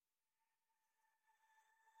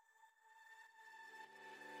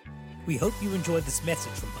We hope you enjoyed this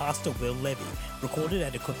message from Pastor Will Levy, recorded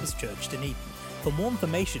at Equippers Church, Dunedin. For more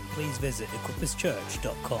information, please visit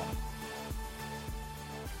equipperschurch.com.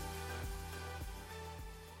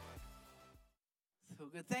 So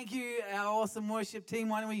good. Thank you, our awesome worship team.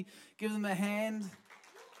 Why don't we give them a hand?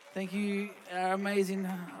 Thank you, our amazing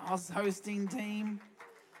hosting team.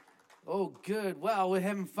 Oh, good. Wow, we're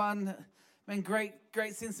having fun. Man, great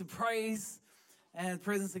sense of praise and the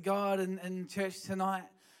presence of God in church tonight.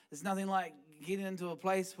 There's nothing like getting into a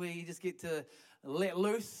place where you just get to let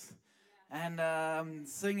loose and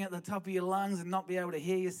sing at the top of your lungs and not be able to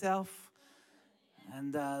hear yourself.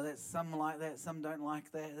 And that's some like that, some don't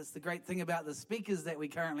like that. That's the great thing about the speakers that we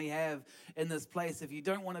currently have in this place. If you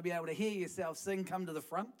don't want to be able to hear yourself sing, come to the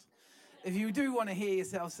front. If you do want to hear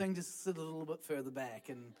yourself sing, just sit a little bit further back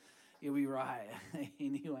and you'll be right.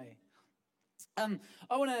 Anyway, I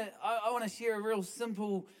want to share a real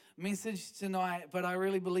simple message tonight, but I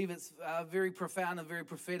really believe it's very profound and very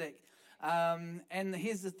prophetic. And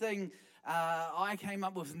here's the thing, I came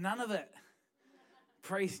up with none of it.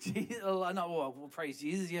 Praise Jesus. Praise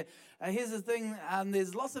Jesus, yeah. Here's the thing,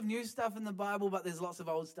 there's lots of new stuff in the Bible, but there's lots of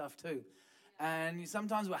old stuff too. And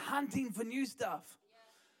sometimes we're hunting for new stuff.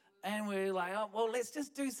 And we're like, oh, well, let's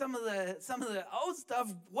just do some of the old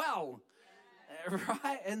stuff well.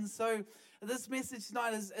 Right? And so this message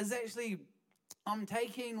tonight is actually, I'm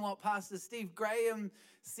taking what Pastor Steve Graham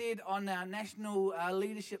said on our national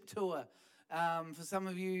leadership tour. For some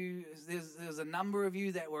of you, there's a number of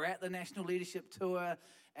you that were at the national leadership tour,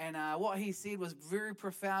 and what he said was very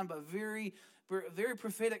profound, but very, very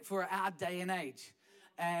prophetic for our day and age,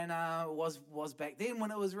 and was back then when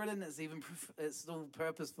it was written. It's still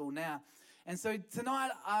purposeful now. And so tonight,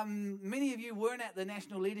 many of you weren't at the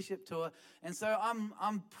national leadership tour, and so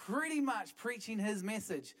I'm pretty much preaching his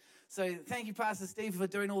message. So thank you, Pastor Steve, for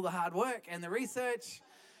doing all the hard work and the research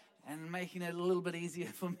and making it a little bit easier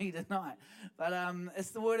for me tonight. But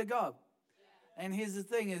it's the Word of God. And here's the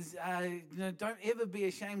thing is, don't ever be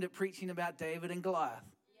ashamed at preaching about David and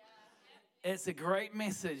Goliath. It's a great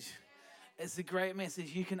message. It's a great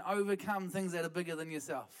message. You can overcome things that are bigger than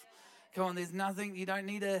yourself. Come on, there's nothing, you don't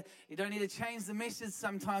need to change the message.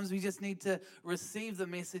 Sometimes we just need to receive the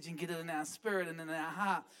message and get it in our spirit and in our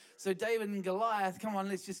heart. So David and Goliath, come on,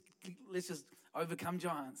 let's just overcome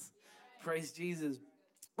giants. Praise Jesus.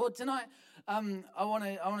 Well, tonight, I want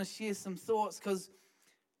to share some thoughts because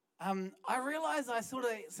I realize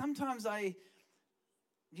sometimes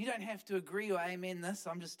you don't have to agree or amen this.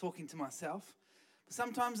 I'm just talking to myself. But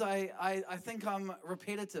sometimes I think I'm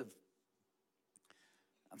repetitive.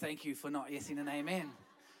 Thank you for not yesing an amen.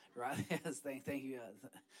 Right? Yes, thank you.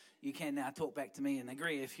 You can now talk back to me and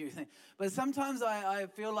agree if you think. But sometimes I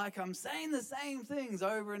feel like I'm saying the same things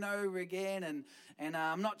over and over again, and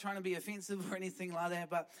I'm not trying to be offensive or anything like that.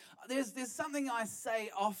 But there's something I say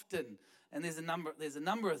often, and there's a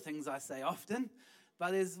number of things I say often.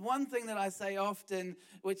 But there's one thing that I say often,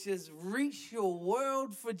 which is reach your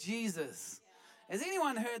world for Jesus. Has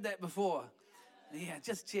anyone heard that before? Yeah,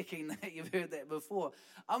 just checking that you've heard that before.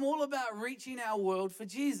 I'm all about reaching our world for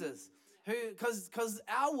Jesus, because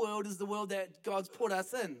our world is the world that God's put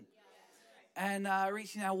us in, and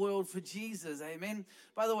reaching our world for Jesus. Amen.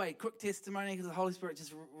 By the way, quick testimony, because the Holy Spirit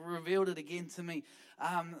just revealed it again to me.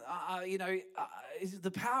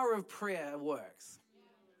 The power of prayer works.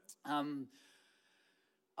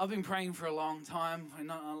 I've been praying for a long time.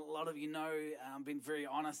 A lot of you know, I've been very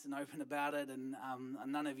honest and open about it, and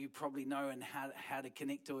none of you probably know and how to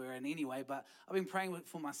connect to her in any way, but I've been praying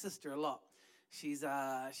for my sister a lot. She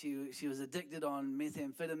was addicted on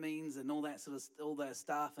methamphetamines and all that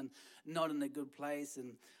stuff, and not in a good place.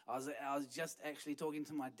 And I was just actually talking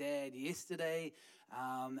to my dad yesterday,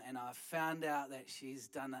 and I found out that she's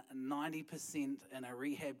done 90% in a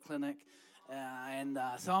rehab clinic,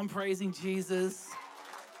 so I'm praising Jesus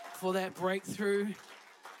for that breakthrough.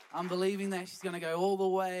 I'm believing that she's going to go all the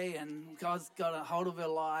way, and God's got a hold of her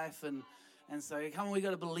life, and so come on, we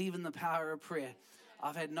got to believe in the power of prayer.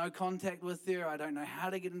 I've had no contact with her. I don't know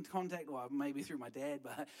how to get into contact. Well, maybe through my dad,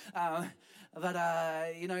 but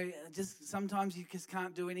just sometimes you just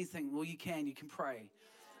can't do anything. Well, you can pray,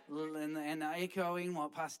 and echoing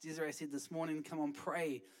what Pastor Desiree said this morning. Come on,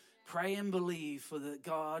 pray and believe for the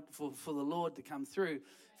Lord to come through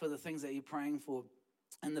for the things that you're praying for.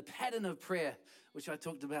 And the pattern of prayer, which I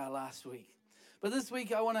talked about last week. But this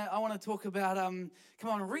week I want to talk about,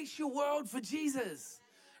 reach your world for Jesus.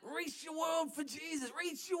 Reach your world for Jesus.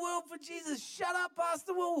 Reach your world for Jesus. Shut up,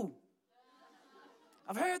 Pastor Will.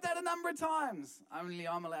 I've heard that a number of times. Only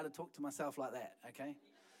I'm allowed to talk to myself like that, okay?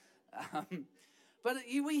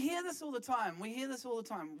 We hear this all the time.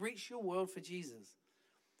 Reach your world for Jesus.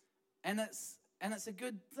 And it's a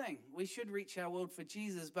good thing. We should reach our world for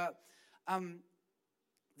Jesus. But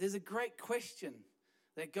there's a great question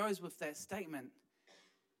that goes with that statement.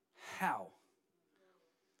 How?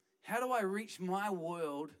 How do I reach my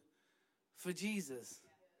world for Jesus?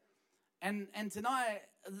 And tonight,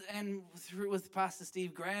 and through with Pastor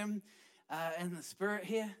Steve Graham in the spirit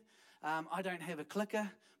here, I don't have a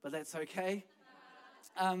clicker, but that's okay.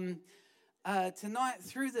 Tonight,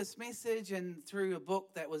 through this message and through a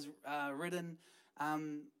book that was written,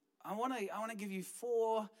 I want to give you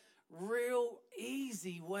 4 real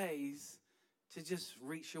easy ways to just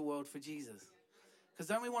reach your world for Jesus. Because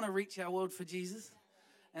don't we want to reach our world for Jesus?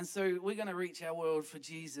 And so we're going to reach our world for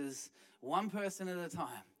Jesus one person at a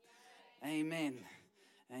time. Amen.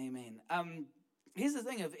 Amen. Here's the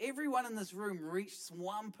thing. If everyone in this room reached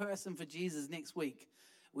one person for Jesus next week,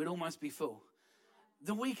 we'd almost be full.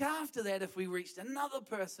 The week after that, if we reached another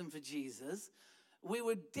person for Jesus, we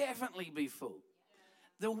would definitely be full.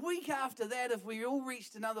 The week after that, if we all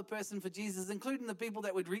reached another person for Jesus, including the people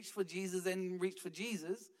that would reach for Jesus and reach for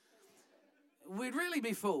Jesus, we'd really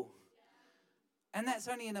be full. And that's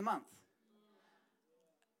only in a month.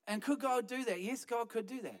 And could God do that? Yes, God could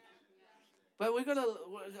do that. But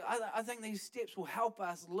I think these steps will help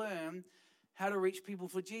us learn how to reach people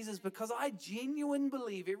for Jesus, because I genuinely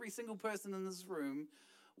believe every single person in this room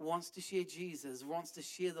wants to share Jesus, wants to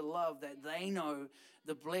share the love that they know,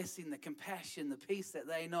 the blessing, the compassion, the peace that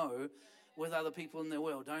they know with other people in their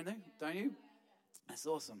world, don't they? Don't you? That's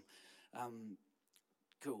awesome.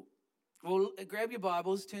 Cool. Well, grab your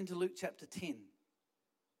Bibles, turn to Luke chapter 10.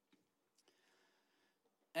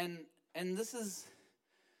 And this is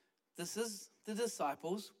the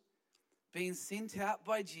disciples being sent out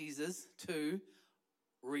by Jesus to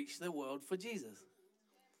reach the world for Jesus.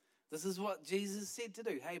 This is what Jesus said to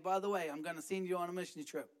do. Hey, by the way, I'm going to send you on a mission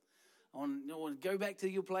trip. I want to go back to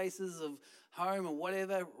your places of home or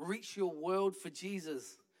whatever. Reach your world for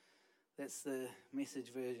Jesus. That's the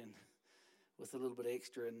Message version with a little bit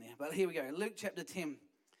extra in there. But here we go. Luke chapter 10.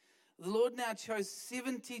 The Lord now chose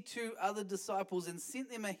 72 other disciples and sent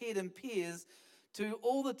them ahead in pairs to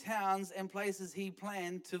all the towns and places he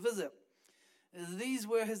planned to visit. These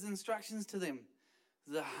were his instructions to them.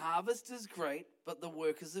 The harvest is great, but the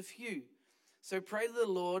workers are few. So pray to the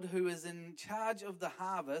Lord, who is in charge of the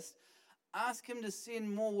harvest. Ask him to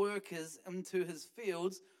send more workers into his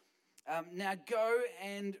fields. Now go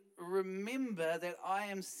and remember that I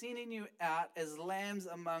am sending you out as lambs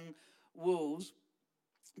among wolves.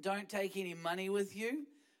 Don't take any money with you,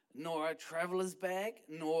 nor a traveler's bag,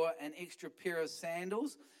 nor an extra pair of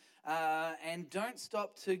sandals. And don't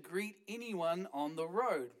stop to greet anyone on the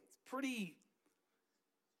road. It's pretty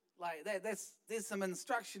like that. There's some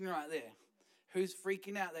instruction right there. Who's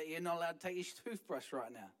freaking out that you're not allowed to take your toothbrush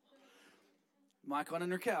right now? Maikon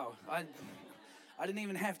and Raquel. I didn't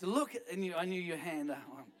even have to look at you. I knew your hand.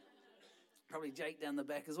 Probably Jake down the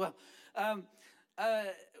back as well.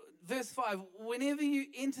 Verse 5, whenever you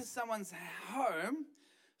enter someone's home,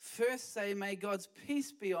 first say, may God's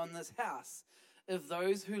peace be on this house. If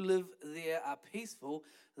those who live there are peaceful,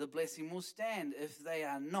 the blessing will stand. If they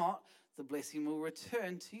are not, the blessing will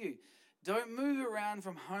return to you. Don't move around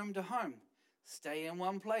from home to home. Stay in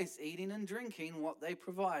one place, eating and drinking what they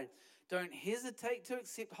provide. Don't hesitate to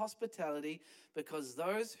accept hospitality, because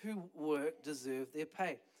those who work deserve their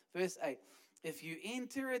pay. Verse 8, if you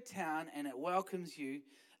enter a town and it welcomes you,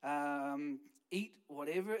 eat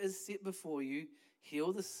whatever is set before you,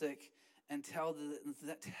 heal the sick, and tell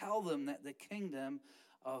them that the kingdom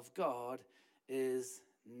of God is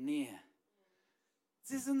near.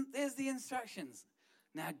 There's the instructions.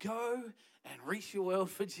 Now go and reach your world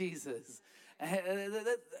for Jesus. But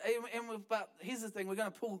here's the thing: we're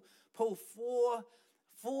going to pull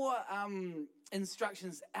four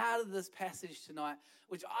instructions out of this passage tonight,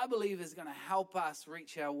 which I believe is going to help us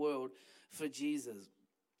reach our world for Jesus.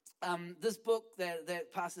 This book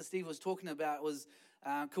that Pastor Steve was talking about was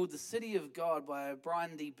called The City of God by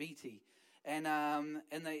Brian D. Beatty. And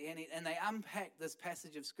they unpack this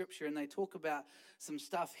passage of Scripture, and they talk about some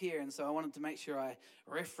stuff here. And so I wanted to make sure I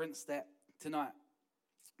reference that tonight.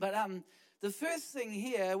 But the first thing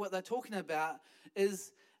here, what they're talking about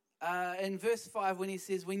is in verse 5 when he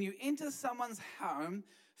says, when you enter someone's home,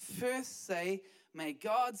 first say, may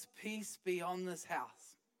God's peace be on this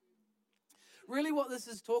house. Really what this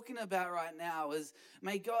is talking about right now is,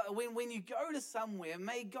 may God, when you go to somewhere,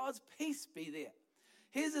 may God's peace be there.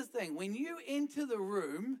 Here's the thing, when you enter the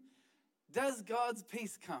room, does God's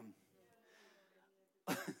peace come?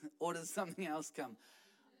 Or does something else come?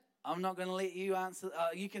 I'm not going to let you answer.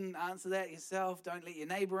 You can answer that yourself. Don't let your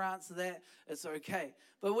neighbor answer that. It's okay.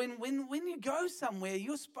 But when you go somewhere,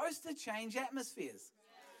 you're supposed to change atmospheres.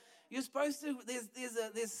 You're supposed to.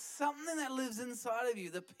 There's something that lives inside of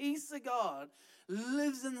you. The peace of God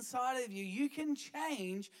lives inside of you. You can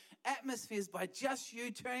change atmospheres by just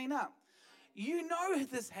you turning up. You know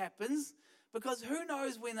this happens because who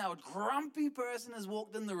knows when a grumpy person has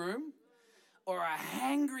walked in the room or a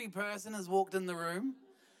hangry person has walked in the room.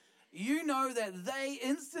 You know that they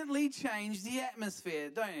instantly change the atmosphere,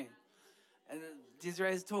 don't you? And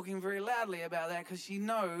Desiree's talking very loudly about that because she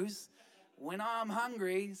knows when I'm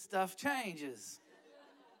hungry, stuff changes.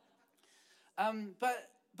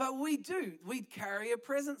 But we do. We carry a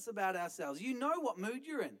presence about ourselves. You know what mood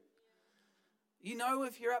you're in. You know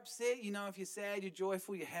if you're upset. You know if you're sad, you're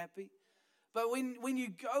joyful, you're happy. But when you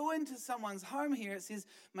go into someone's home here, it says,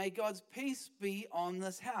 may God's peace be on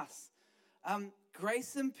this house.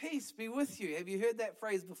 Grace and peace be with you. Have you heard that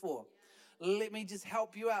phrase before? Let me just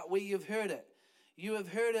help you out where you've heard it. You have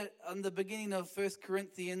heard it on the beginning of 1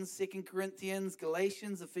 Corinthians, 2 Corinthians,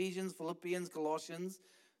 Galatians, Ephesians, Philippians, Colossians,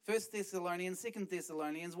 1 Thessalonians, 2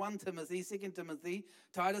 Thessalonians, 1 Timothy, 2 Timothy,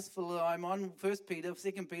 Titus, Philemon, 1 Peter,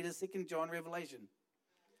 2 Peter, 2 John, Revelation.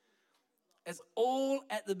 It's all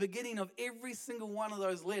at the beginning of every single one of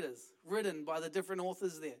those letters written by the different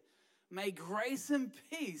authors there. May grace and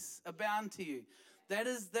peace abound to you. That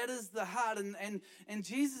is the heart. And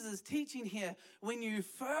Jesus is teaching here, when you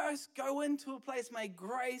first go into a place, may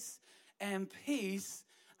grace and peace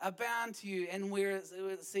abound to you. And where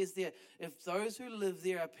it says there, if those who live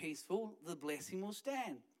there are peaceful, the blessing will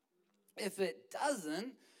stand. If it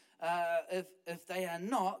doesn't, if they are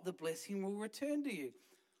not, the blessing will return to you.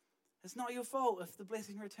 It's not your fault if the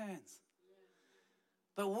blessing returns.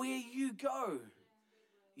 But where you go,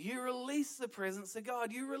 you release the presence of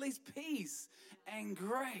God. You release peace and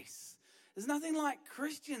grace. There's nothing like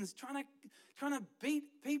Christians trying to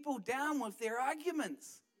beat people down with their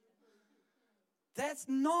arguments. That's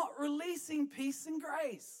not releasing peace and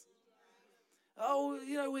grace. Oh,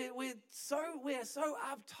 you know, we're so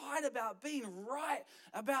uptight about being right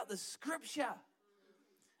about the scripture.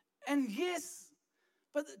 And yes,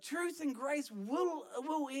 but the truth and grace will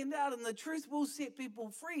end out, and the truth will set people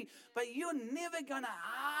free. But you're never going to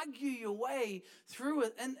argue your way through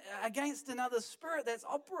it and against another spirit that's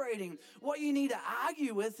operating. What you need to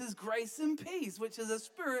argue with is grace and peace, which is a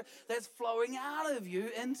spirit that's flowing out of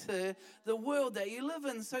you into the world that you live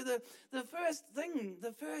in. So the first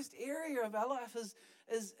area of our life is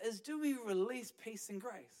do we release peace and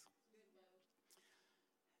grace?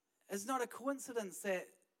 It's not a coincidence that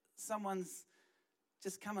someone's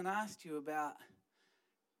just come and asked you about,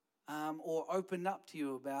 or opened up to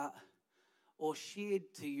you about, or shared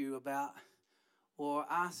to you about, or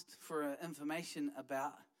asked for information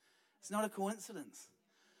about. It's not a coincidence.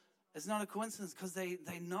 It's not a coincidence because they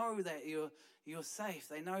know that you're safe.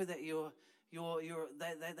 They know that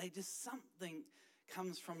they just something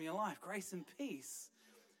comes from your life. Grace and peace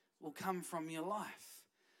will come from your life.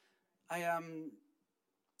 I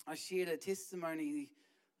shared a testimony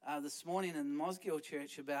this morning in Mosgiel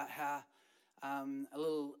Church about how a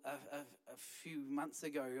few months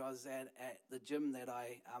ago I was at the gym that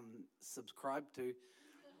I subscribed to.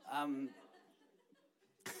 I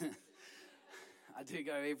do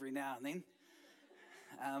go every now and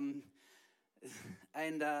then.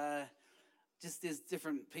 Just there's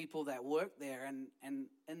different people that work there and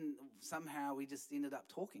somehow we just ended up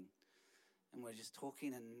talking. And we're just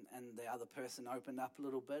talking, and the other person opened up a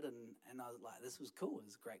little bit, and I was like, this was cool. It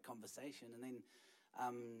was a great conversation. And then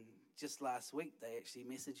just last week, they actually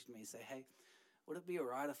messaged me, say, hey, would it be all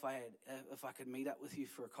right if I could meet up with you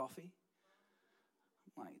for a coffee?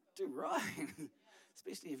 I'm like, do right,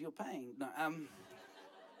 especially if you're paying. No,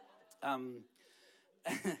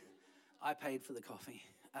 I paid for the coffee.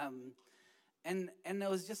 And it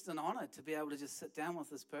was just an honor to be able to just sit down with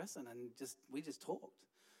this person and we just talked.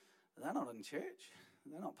 They're not in church.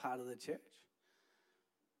 They're not part of the church.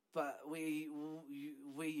 But where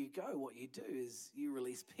you go, what you do is you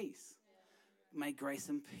release peace. May grace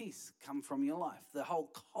and peace come from your life. The whole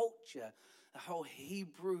culture, the whole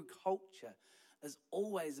Hebrew culture is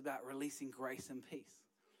always about releasing grace and peace.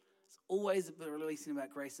 It's always about releasing about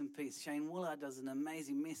grace and peace. Shane Willard does an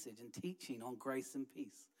amazing message and teaching on grace and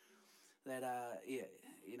peace. That,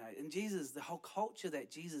 and Jesus, the whole culture that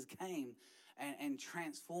Jesus came and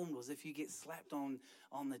transformed was if you get slapped on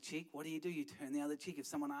the cheek, what do? You turn the other cheek. If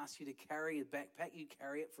someone asks you to carry a backpack, you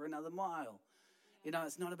carry it for another mile. You know,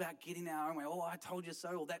 it's not about getting our own way. Oh, I told you so.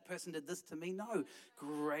 Or that person did this to me. No,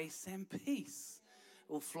 grace and peace.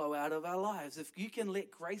 will flow out of our lives. If you can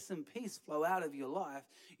let grace and peace flow out of your life,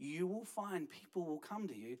 you will find people will come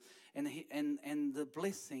to you and the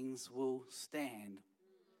blessings will stand.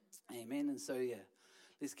 Amen. And so,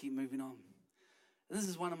 let's keep moving on. This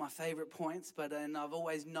is one of my favorite points, and I've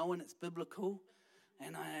always known it's biblical,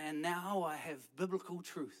 and now I have biblical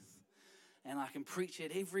truth, and I can preach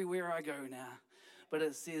it everywhere I go now. But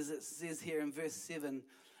it says here in verse 7,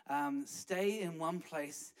 stay in one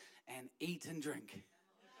place and eat and drink.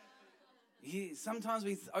 Sometimes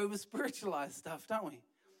we over-spiritualize stuff, don't we?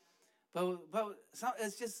 But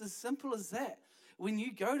it's just as simple as that. When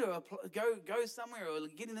you go somewhere or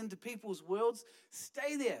getting into people's worlds,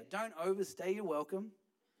 stay there. Don't overstay your welcome.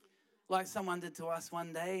 Like someone did to us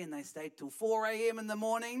one day, and they stayed till 4 a.m. in the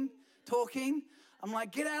morning talking. I'm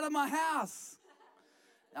like, get out of my house.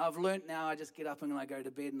 Now, I've learnt now I just get up and I go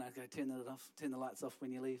to bed and I go turn the lights off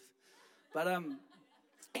when you leave. But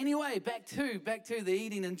anyway, back to the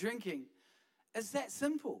eating and drinking. It's that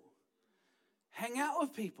simple. Hang out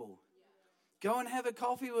with people. Go and have a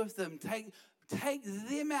coffee with them. Take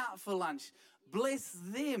them out for lunch. Bless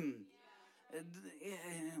them.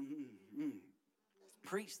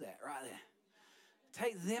 Preach that right there.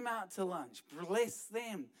 Take them out to lunch. Bless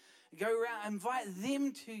them. Go around, invite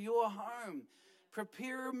them to your home.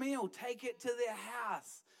 Prepare a meal. Take it to their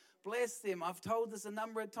house. Bless them. I've told this a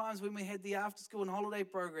number of times when we had the after school and holiday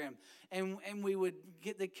program, and we would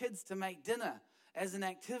get the kids to make dinner as an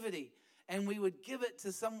activity, and we would give it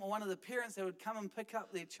to one of the parents that would come and pick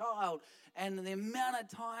up their child, and the amount of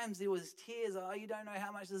times there was tears. Oh, you don't know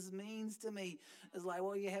how much this means to me. It's like,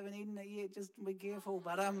 well, you haven't eaten it yet. Just be careful.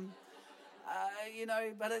 But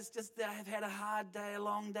but it's just they've had a hard day, a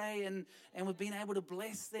long day, and we've been able to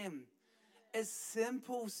bless them. It's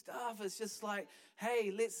simple stuff. It's just like,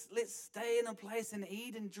 hey, let's stay in a place and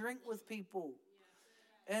eat and drink with people.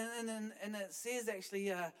 And it says actually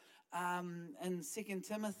in 2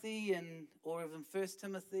 Timothy or even 1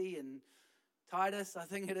 Timothy and Titus, I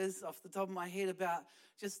think it is off the top of my head, about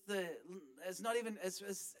just it's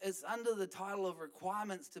under the title of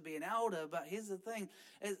requirements to be an elder, but here's the thing,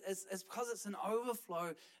 it's because it's an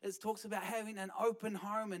overflow. It talks about having an open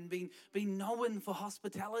home and being known for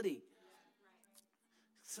hospitality.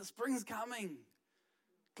 So spring's coming.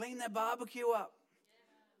 Clean that barbecue up.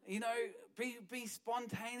 Be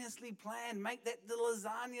spontaneously planned. Make the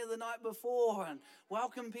lasagna the night before and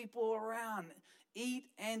welcome people around. Eat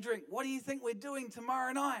and drink. What do you think we're doing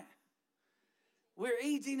tomorrow night? We're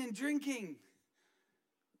eating and drinking.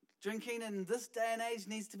 Drinking in this day and age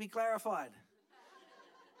needs to be clarified.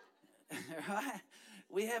 Right?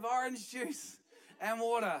 We have orange juice and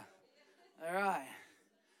water. All right.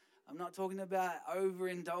 I'm not talking about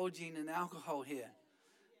overindulging in alcohol here.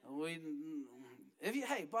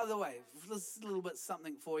 Hey, by the way, this is a little bit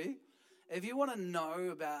something for you. If you want to know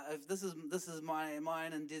about, if this is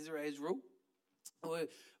mine and Desiree's rule,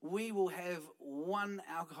 we will have one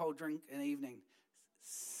alcohol drink an evening.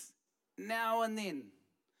 Now and then,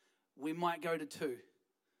 we might go to 2,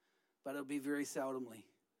 but it'll be very seldomly.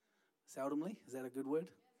 Seldomly? Is that a good word?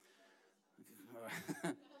 All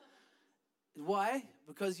right. Why?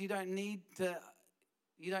 Because you don't need to,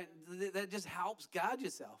 that just helps guard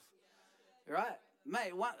yourself. Right?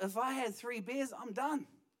 Mate, if I had 3 beers, I'm done.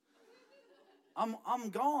 I'm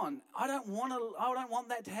gone. I don't want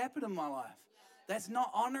that to happen in my life. That's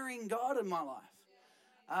not honoring God in my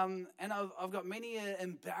life. And I've got many an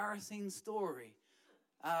embarrassing story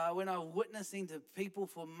when I was witnessing to people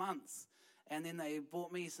for months, and then they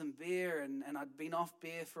bought me some beer, and I'd been off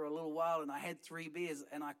beer for a little while, and I had 3 beers,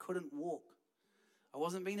 and I couldn't walk. I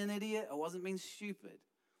wasn't being an idiot. I wasn't being stupid.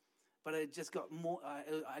 But it just got more.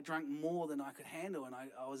 I drank more than I could handle, and I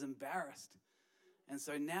was embarrassed. And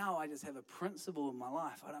so now I just have a principle in my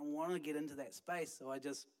life. I don't want to get into that space, so I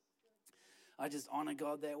just honor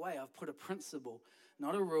God that way. I've put a principle,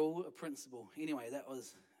 not a rule, a principle. Anyway, that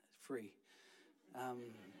was free.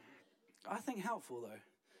 I think helpful, though.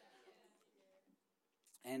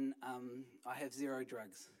 And I have 0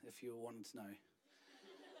 drugs, if you wanted to know.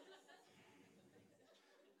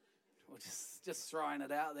 Or just throwing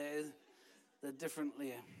it out there, the different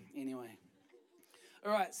layer. Anyway.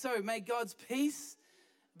 All right, so may God's peace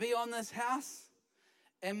be on this house.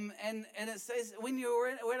 And it says, when we're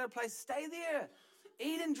at a place, stay there.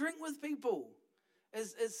 Eat and drink with people.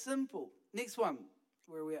 It's simple. Next one.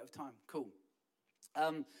 Where are we out of time? Cool.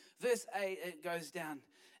 Verse 8, it goes down.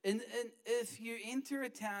 And if you enter a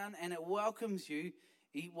town and it welcomes you,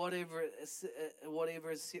 eat whatever is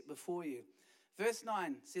set before you. Verse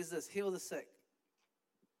 9 says this, heal the sick.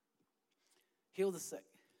 Heal the sick.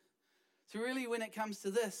 So really when it comes to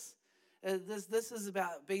this is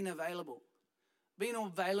about being available. being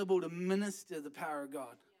available to minister the power of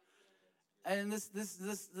God. And this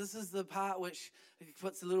is the part which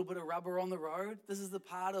puts a little bit of rubber on the road. This is the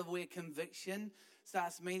part of where conviction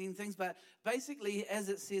starts meeting things. But basically, as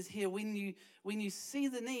it says here, when you see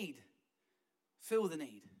the need, fill the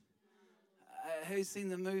need. Who's seen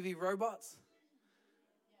the movie Robots?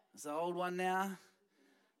 It's an old one now.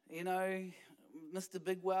 You know, Mr.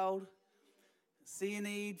 Big World. See a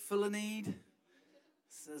need, fill a need.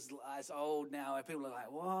 It's old now. People are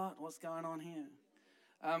like, what? What's going on here?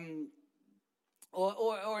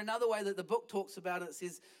 Or another way that the book talks about it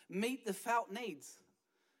says, meet the felt needs.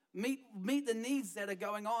 Meet the needs that are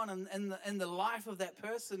going on in the life of that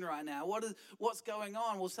person right now. What's going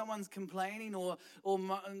on? Well, someone's complaining, or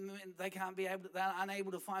they're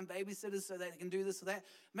unable to find babysitters, so they can do this or that.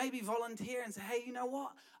 Maybe volunteer and say, hey, you know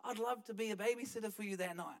what? I'd love to be a babysitter for you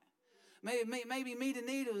that night. Maybe meet a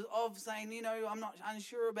need of saying, you know, I'm not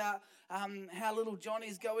unsure about how little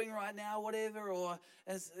Johnny's going right now, whatever, or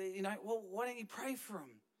well, why don't you pray for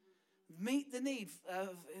him? Meet the need,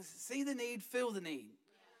 see the need, fill the need.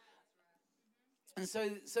 And so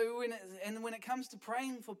when it comes to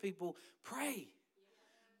praying for people, pray.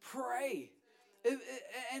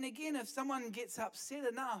 And again, if someone gets upset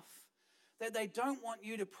enough that they don't want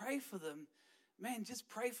you to pray for them, man, just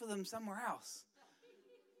pray for them somewhere else.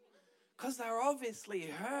 Because they're obviously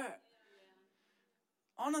hurt.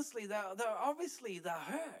 Honestly, they're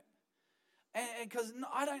hurt. And because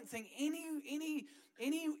I don't think anyone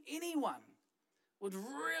would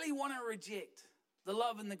really want to reject the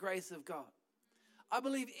love and the grace of God. I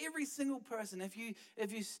believe every single person, if you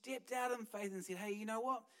stepped out in faith and said, hey, you know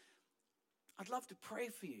what? I'd love to pray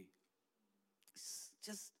for you.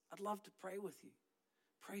 I'd love to pray with you.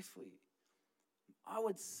 Pray for you. I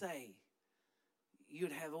would say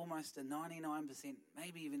you'd have almost a 99%,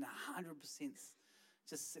 maybe even 100%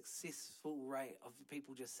 just successful rate of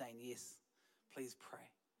people just saying, yes, please pray.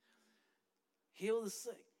 Heal the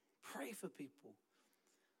sick. Pray for people.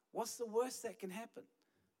 What's the worst that can happen?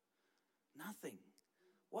 Nothing.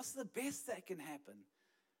 What's the best that can happen?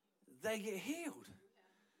 They get healed.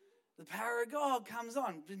 The power of God comes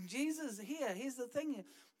on. And Jesus here's the thing.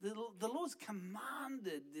 The Lord's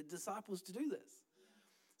commanded the disciples to do this.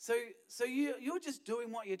 So you're just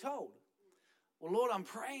doing what you're told. Well, Lord, I'm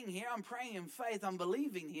praying here. I'm praying in faith. I'm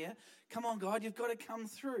believing here. Come on, God, you've got to come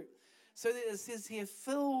through. So it says here,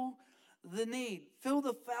 fill the need. Fill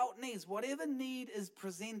the felt needs. Whatever need is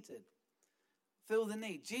presented, fill the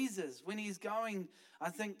need. Jesus, when he's going, I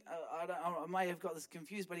think, I may have got this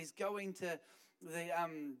confused, but he's going to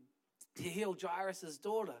heal Jairus'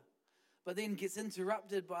 daughter. But then gets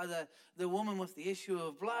interrupted by the woman with the issue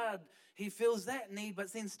of blood. He feels that need,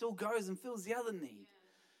 but then still goes and feels the other need.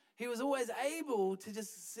 He was always able to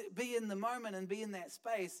just be in the moment and be in that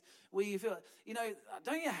space where you feel,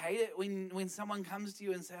 don't you hate it when someone comes to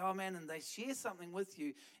you and say, oh man, and they share something with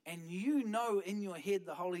you, and you know in your head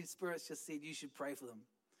the Holy Spirit's just said you should pray for them.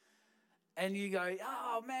 And you go,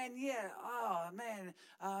 oh man, yeah, oh man,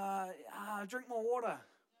 drink more water.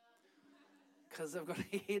 Because they've got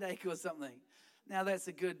a headache or something. Now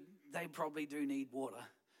they probably do need water.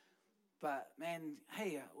 But man,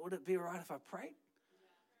 hey, would it be all right if I prayed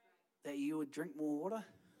that you would drink more water?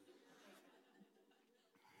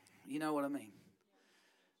 You know what I mean?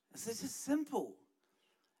 It's just simple.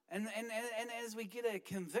 And as we get a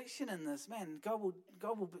conviction in this, man, God will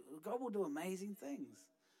do amazing things.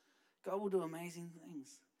 God will do amazing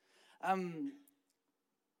things. And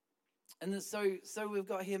so we've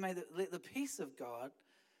got here, let the peace of God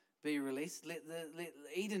be released. Let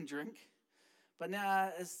eat and drink. But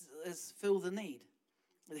now is fill the need.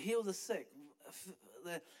 Heal the sick.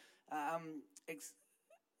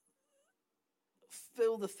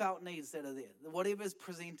 Fill the felt needs that are there. Whatever's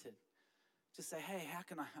presented. Just say, hey, how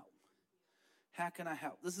can I help? How can I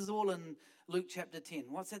help? This is all in Luke chapter 10.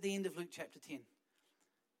 What's at the end of Luke chapter 10?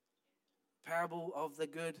 Parable of the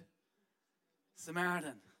Good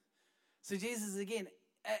Samaritan. So Jesus, again,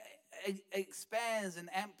 expands and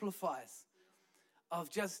amplifies of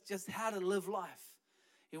just how to live life.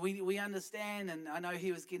 We understand, and I know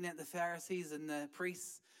he was getting at the Pharisees and the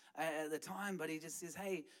priests at the time, but he just says,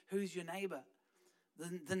 hey, who's your neighbor?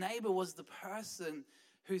 The neighbor was the person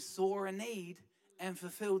who saw a need and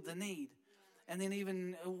fulfilled the need. And then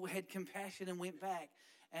even had compassion and went back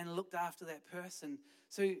and looked after that person.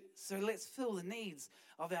 So let's fill the needs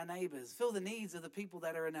of our neighbors. Fill the needs of the people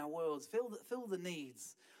that are in our worlds. Fill the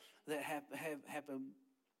needs that have happened.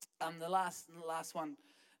 The last one,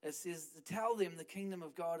 it says, tell them the kingdom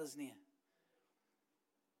of God is near.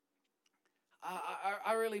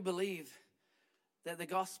 I really believe that the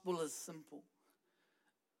gospel is simple.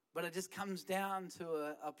 But it just comes down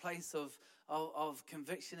to a place of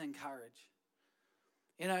conviction and courage.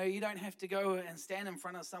 You know, you don't have to go and stand in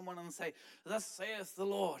front of someone and say, "Thus saith the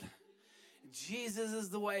Lord. Jesus is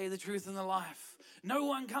the way, the truth, and the life. No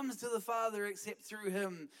one comes to the Father except through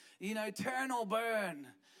him." You know, turn or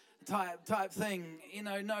burn type thing. You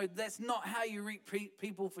know, no, that's not how you reach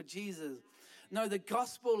people for Jesus. No, the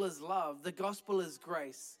gospel is love. The gospel is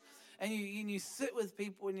grace. And you sit with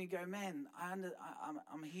people and you go, "Man,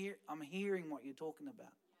 I'm hearing what you're talking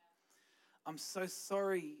about. I'm so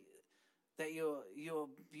sorry that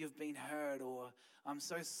you've been hurt," or "I'm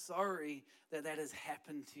so sorry that has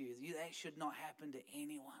happened to you. That should not happen to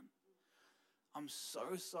anyone. I'm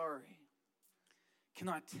so sorry. Can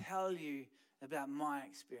I tell you about my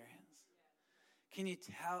experience? Can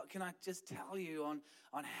I just tell you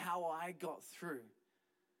on how I got through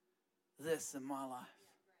this in my life?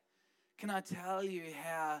 Can I tell you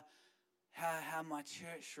how my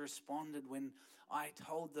church responded when I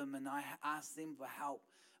told them and I asked them for help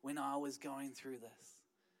when I was going through this?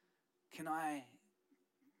 Can I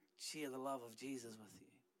share the love of Jesus with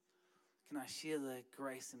you? Can I share the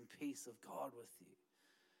grace and peace of God with you?"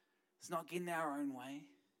 It's not getting our own way.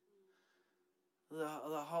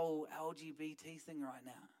 The whole LGBT thing right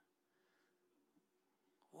now.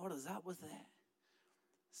 What is up with that?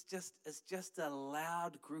 It's just a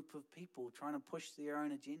loud group of people trying to push their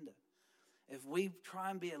own agenda. If we try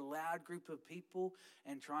and be a loud group of people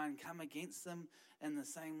and try and come against them in the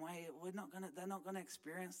same way, they're not gonna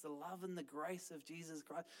experience the love and the grace of Jesus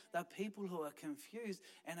Christ. They're people who are confused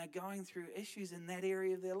and are going through issues in that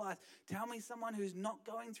area of their life. Tell me someone who's not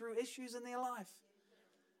going through issues in their life.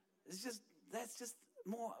 That's just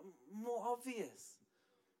more obvious.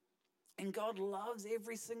 And God loves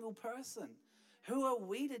every single person. Who are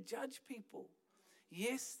we to judge people?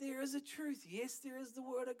 Yes, there is a truth. Yes, there is the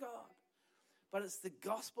Word of God. But it's the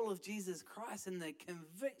gospel of Jesus Christ and the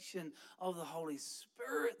conviction of the Holy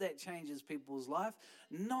Spirit that changes people's life.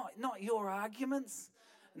 Not your arguments.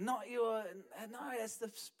 No, it's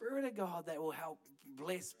the Spirit of God that will help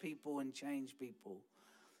bless people and change people.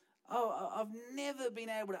 Oh, I've never been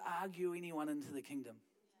able to argue anyone into the kingdom.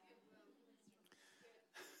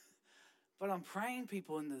 But I'm praying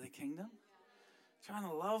people into the kingdom. Trying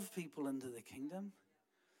to love people into the kingdom.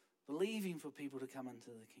 Believing for people to come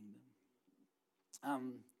into the kingdom.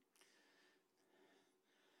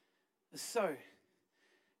 So,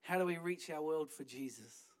 how do we reach our world for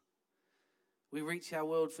Jesus? We reach our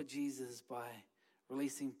world for Jesus by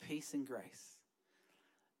releasing peace and grace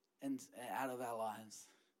and out of our lives.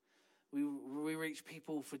 We reach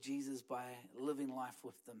people for Jesus by living life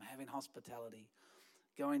with them, having hospitality,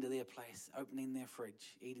 going to their place, opening their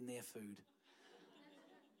fridge, eating their food,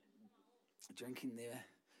 drinking their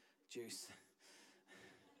juice.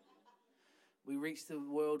 We reach the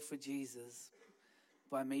world for Jesus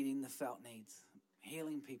by meeting the felt needs,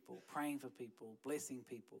 healing people, praying for people, blessing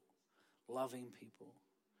people, loving people.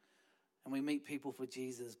 And we meet people for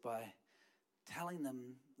Jesus by telling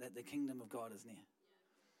them that the kingdom of God is near.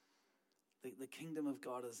 The kingdom of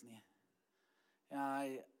God is near.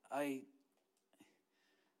 I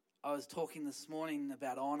was talking this morning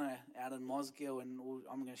about honor out in Mosgiel, and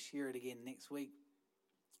I'm going to share it again next week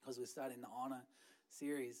because we're starting the honor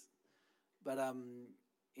series. But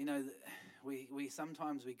we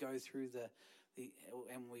sometimes we go through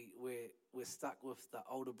and we're stuck with the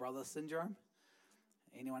older brother syndrome.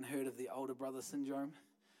 Anyone heard of the older brother syndrome?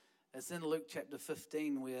 It's in Luke chapter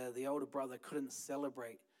 15 where the older brother couldn't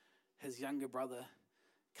celebrate his younger brother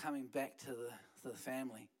coming back to the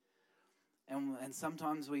family. And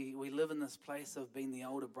sometimes we live in this place of being the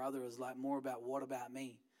older brother is like more about what about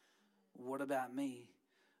me? What about me?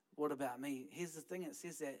 What about me? Here's the thing, it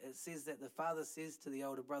says that the father says to the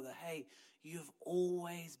older brother, "Hey, you've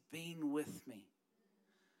always been with me."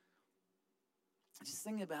 Just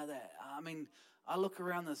think about that. I mean, I look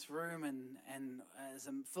around this room and it's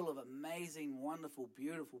full of amazing, wonderful,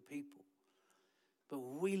 beautiful people. But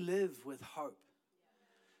we live with hope.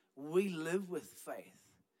 We live with faith.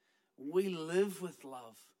 We live with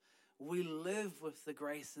love. We live with the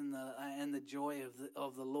grace and the joy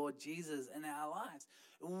of the Lord Jesus in our lives.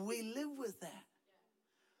 We live with that.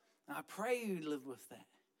 And I pray you live with that.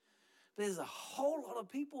 But there's a whole lot of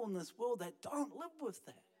people in this world that don't live with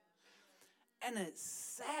that. And it's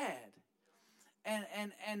sad.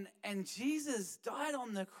 And Jesus died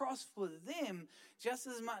on the cross for them just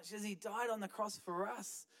as much as he died on the cross for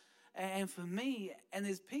us and for me. And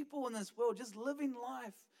there's people in this world just living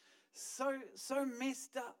life so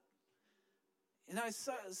messed up. You know,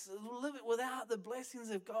 so live it without the blessings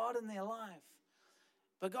of God in their life.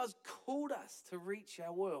 But God's called us to reach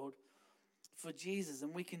our world for Jesus.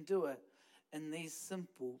 And we can do it in these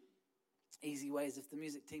simple, easy ways. If the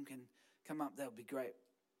music team can come up, that would be great.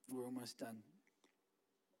 We're almost done.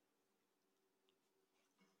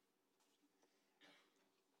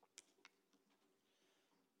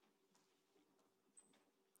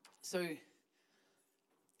 So,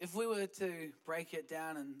 if we were to break it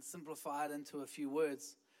down and simplify it into a few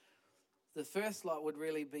words, the first lot would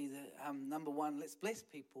really be the number one, let's bless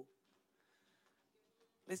people.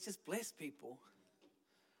 Let's just bless people.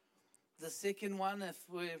 The second one, if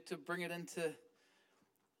we're to bring it into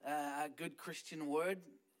a good Christian word,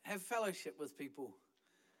 have fellowship with people.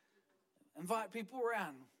 Invite people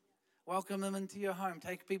around. Welcome them into your home.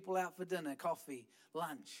 Take people out for dinner, coffee,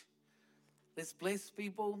 lunch. Let's bless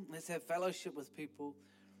people. Let's have fellowship with people.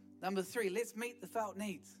 Number three, let's meet the felt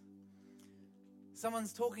needs.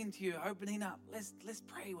 Someone's talking to you, opening up. Let's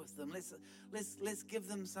pray with them. Let's give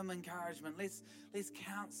them some encouragement. Let's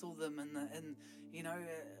counsel them and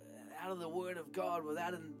out of the Word of God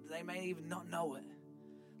without they may even not know it.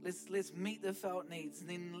 Let's meet the felt needs. And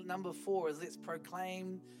then number four is let's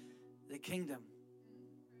proclaim the kingdom.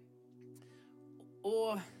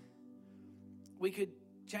 Or we could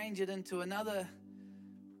change it into another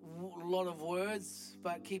lot of words,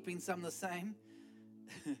 but keeping some the same.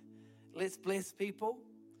 Let's bless people.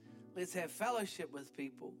 Let's have fellowship with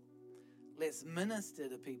people. Let's minister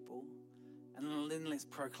to people. And then let's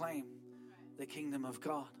proclaim the kingdom of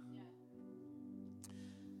God.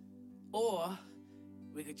 Or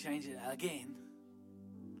we could change it again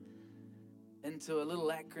into a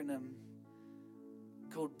little acronym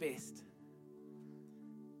called BEST.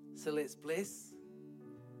 So let's bless,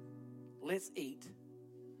 let's eat,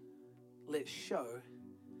 let's show,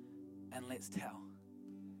 and let's tell.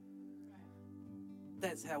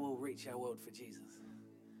 That's how we'll reach our world for Jesus.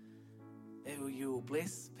 If you'll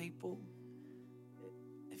bless people,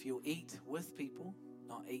 if you'll eat with people,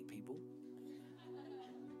 not eat people.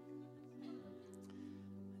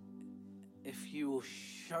 If you will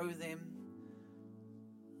show them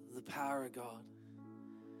the power of God,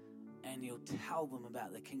 and you'll tell them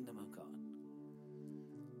about the kingdom of God,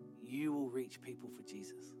 you will reach people for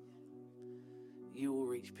Jesus. You will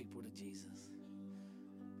reach people to Jesus.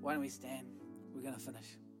 Why don't we stand? We're going to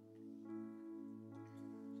finish.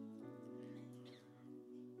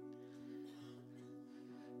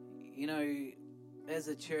 You know, as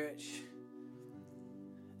a church,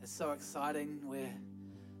 it's so exciting.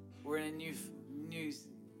 We're in a new,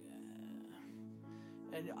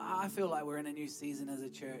 and I feel like we're in a new season as a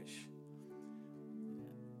church.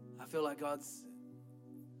 I feel like God's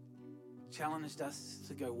challenged us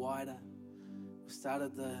to go wider. We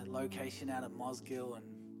started the location out of Mosgiel, and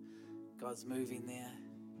God's moving there.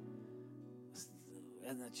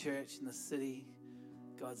 In the church, in the city,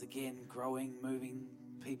 God's again growing, moving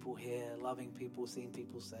people here, loving people, seeing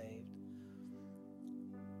people saved.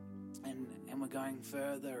 And we're going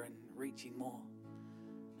further and reaching more.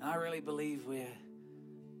 And I really believe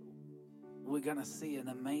we're going to see an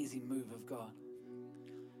amazing move of God.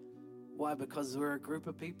 Why? Because we're a group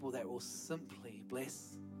of people that will simply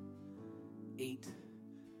bless, eat,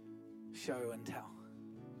 show, and tell.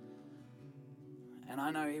 And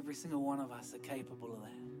I know every single one of us are capable of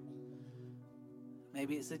that.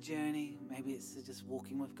 Maybe it's a journey. Maybe it's just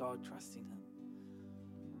walking with God, trusting Him.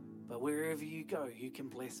 But wherever you go, you can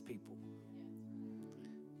bless people.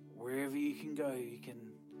 Wherever you can go, you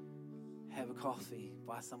can have a coffee,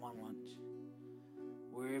 buy someone lunch.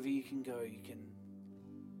 Wherever you can go, you can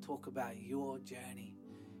talk about your journey.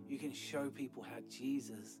 You can show people how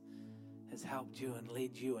Jesus has helped you and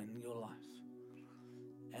led you in your life.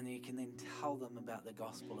 And you can then tell them about the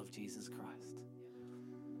gospel of Jesus Christ.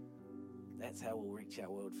 That's how we'll reach our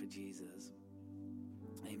world for Jesus.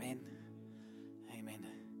 Amen. Amen.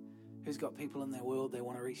 Who's got people in their world they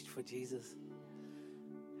want to reach for Jesus?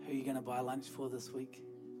 Who are you going to buy lunch for this week?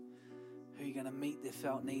 Who are you going to meet their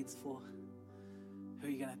felt needs for? Who are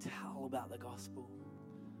you going to tell about the gospel?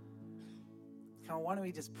 Come on, why don't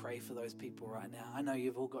we just pray for those people right now? I know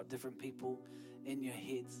you've all got different people in your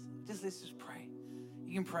heads. Let's just pray.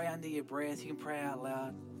 You can pray under your breath. You can pray out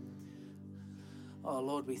loud. Oh,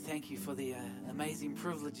 Lord, we thank you for the amazing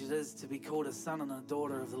privilege it is to be called a son and a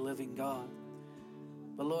daughter of the living God.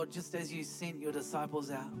 But Lord, just as you sent your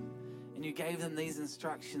disciples out and you gave them these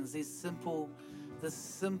instructions, this simple,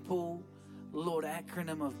 Lord,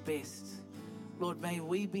 acronym of BEST. Lord, may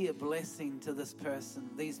we be a blessing to this person,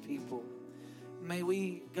 these people. May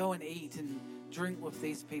we go and eat and drink with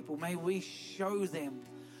these people. May we show them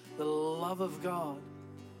the love of God.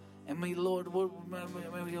 And may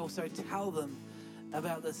we also tell them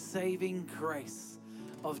about the saving grace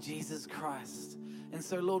of Jesus Christ. And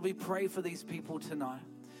so, Lord, we pray for these people tonight.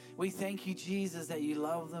 We thank you, Jesus, that you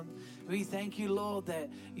love them. We thank you, Lord, that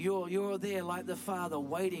you're there like the Father,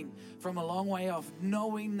 waiting from a long way off,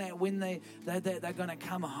 knowing that when they're going to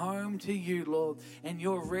come home to you, Lord, and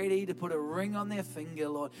you're ready to put a ring on their finger,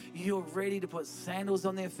 Lord. You're ready to put sandals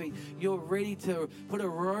on their feet. You're ready to put a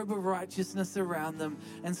robe of righteousness around them.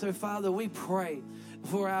 And so, Father, we pray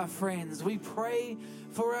for our friends. We pray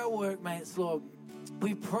for our workmates, Lord.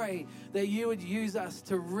 We pray that you would use us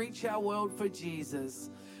to reach our world for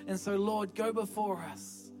Jesus. And so, Lord, go before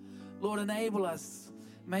us. Lord, enable us.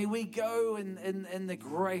 May we go in the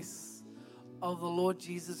grace of the Lord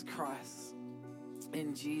Jesus Christ.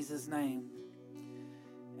 In Jesus' name,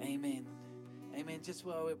 amen. Amen. Just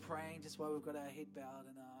while we're praying, just while we've got our head bowed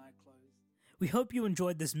and our eye closed. We hope you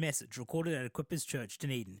enjoyed this message recorded at Equippers Church,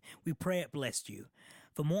 Dunedin. We pray it blessed you.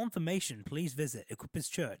 For more information, please visit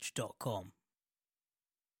equipperschurch.com.